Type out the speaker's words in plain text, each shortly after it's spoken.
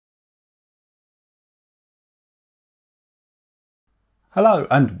Hello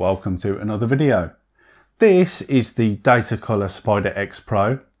and welcome to another video. This is the datacolor Spyder X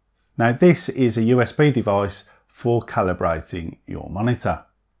Pro. Now this is a USB device for calibrating your monitor.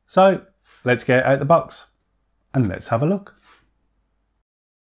 So let's get it out the box and let's have a look.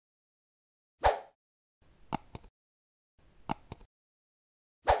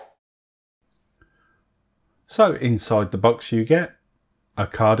 So inside the box you get a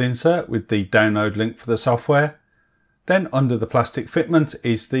card insert with the download link for the software. Then under the plastic fitment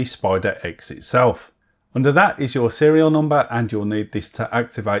is the Spyder X itself. Under that is your serial number, and you'll need this to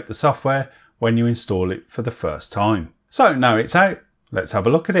activate the software when you install it for the first time. So now it's out, let's have a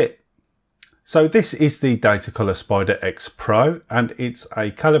look at it. So this is the datacolor Spyder X Pro, and it's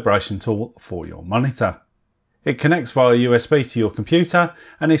a calibration tool for your monitor. It connects via USB to your computer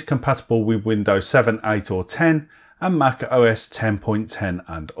and is compatible with Windows 7, 8 or 10 and Mac OS 10.10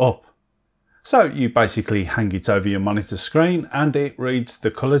 and up. So you basically hang it over your monitor screen and it reads the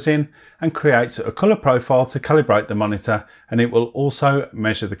colours in and creates a colour profile to calibrate the monitor, and it will also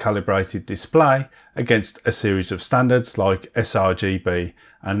measure the calibrated display against a series of standards like sRGB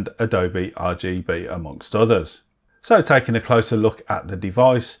and Adobe RGB amongst others. So taking a closer look at the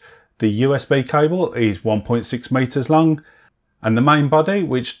device, the USB cable is 1.6 meters long, and the main body,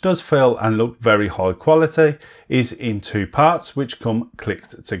 which does feel and look very high quality, is in two parts which come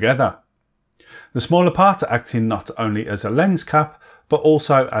clicked together. The smaller part acting not only as a lens cap but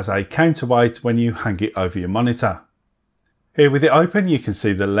also as a counterweight when you hang it over your monitor. Here with it open you can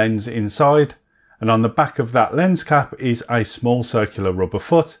see the lens inside, and on the back of that lens cap is a small circular rubber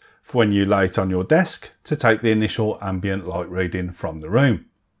foot for when you lay it on your desk to take the initial ambient light reading from the room.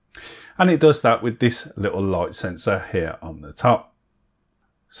 And it does that with this little light sensor here on the top.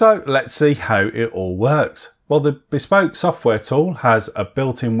 So let's see how it all works. Well, the bespoke software tool has a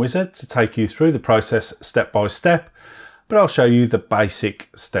built-in wizard to take you through the process step by step, but I'll show you the basic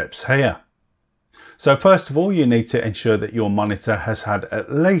steps here. So first of all, you need to ensure that your monitor has had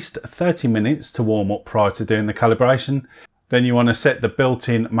at least 30 minutes to warm up prior to doing the calibration. Then you want to set the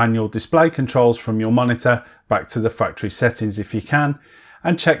built-in manual display controls from your monitor back to the factory settings if you can,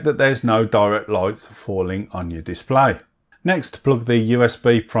 and check that there's no direct light falling on your display. Next, plug the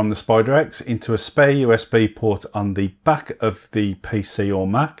USB from the Spyder X into a spare USB port on the back of the PC or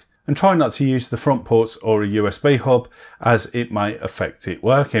Mac, and try not to use the front ports or a USB hub as it may affect it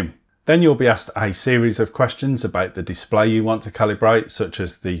working. Then you'll be asked a series of questions about the display you want to calibrate, such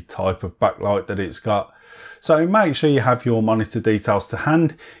as the type of backlight that it's got. So make sure you have your monitor details to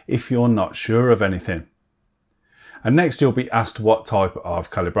hand if you're not sure of anything. And next you'll be asked what type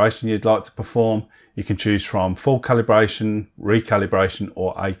of calibration you'd like to perform. You can choose from full calibration, recalibration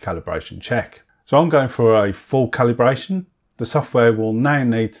or a calibration check. So I'm going for a full calibration. The software will now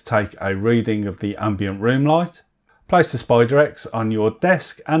need to take a reading of the ambient room light. Place the Spyder X on your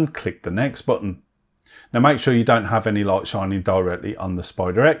desk and click the next button. Now make sure you don't have any light shining directly on the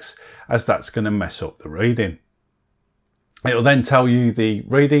Spyder X, as that's going to mess up the reading. It will then tell you the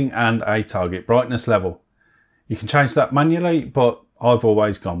reading and a target brightness level. You can change that manually, but I've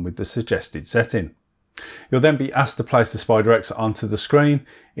always gone with the suggested setting. You'll then be asked to place the Spyder X onto the screen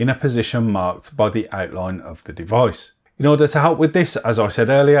in a position marked by the outline of the device. In order to help with this, as I said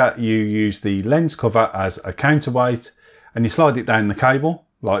earlier, you use the lens cover as a counterweight and you slide it down the cable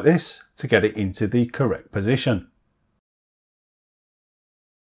like this to get it into the correct position.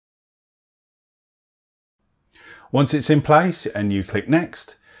 Once it's in place and you click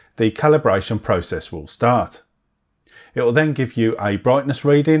next, the calibration process will start. It will then give you a brightness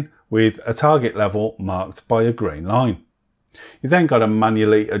reading with a target level marked by a green line. You then got to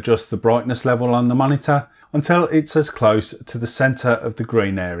manually adjust the brightness level on the monitor until it's as close to the center of the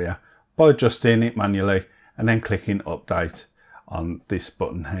green area by adjusting it manually and then clicking update on this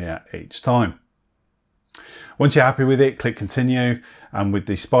button here each time. Once you're happy with it, click continue, and with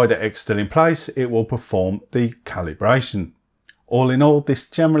the Spyder X still in place, it will perform the calibration. All in all, this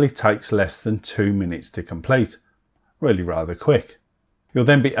generally takes less than 2 minutes to complete. Really rather quick. You'll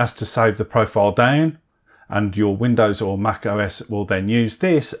then be asked to save the profile down, and your Windows or Mac OS will then use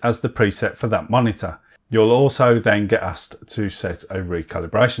this as the preset for that monitor. You'll also then get asked to set a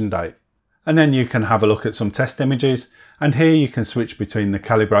recalibration date. And then you can have a look at some test images, and here you can switch between the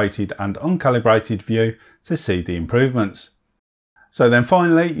calibrated and uncalibrated view to see the improvements. So then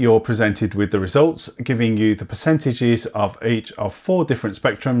finally you're presented with the results, giving you the percentages of each of 4 different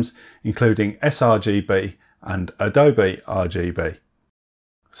spectrums, including sRGB and Adobe RGB.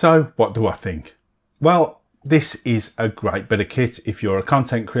 So what do I think? Well, this is a great bit of kit if you're a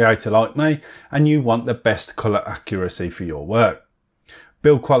content creator like me and you want the best colour accuracy for your work.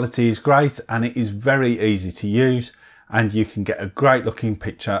 Build quality is great and it is very easy to use, and you can get a great looking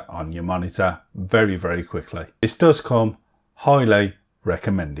picture on your monitor very, very quickly. This does come highly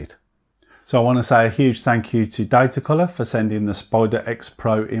recommended. So I want to say a huge thank you to Datacolor for sending the Spyder X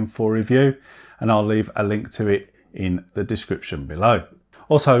Pro in for review, and I'll leave a link to it in the description below.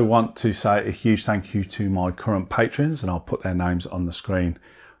 Also want to say a huge thank you to my current patrons, and I'll put their names on the screen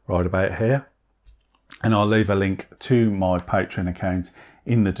right about here. And I'll leave a link to my Patreon account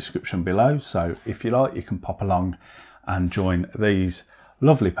in the description below. So if you like, you can pop along and join these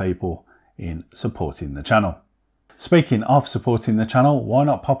lovely people in supporting the channel. Speaking of supporting the channel, why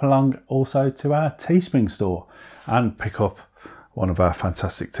not pop along also to our Teespring store and pick up one of our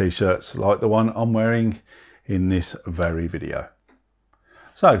fantastic t-shirts like the one I'm wearing in this very video.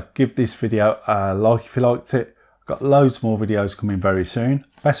 So give this video a like if you liked it. I've got loads more videos coming very soon.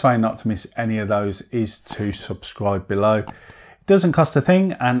 Best way not to miss any of those is to subscribe below. It doesn't cost a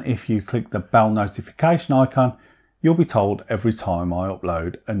thing, and if you click the bell notification icon, you'll be told every time I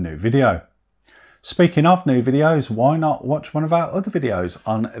upload a new video. Speaking of new videos, why not watch one of our other videos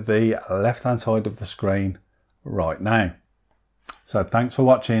on the left hand side of the screen right now. So thanks for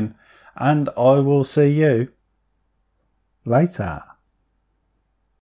watching, and I will see you later.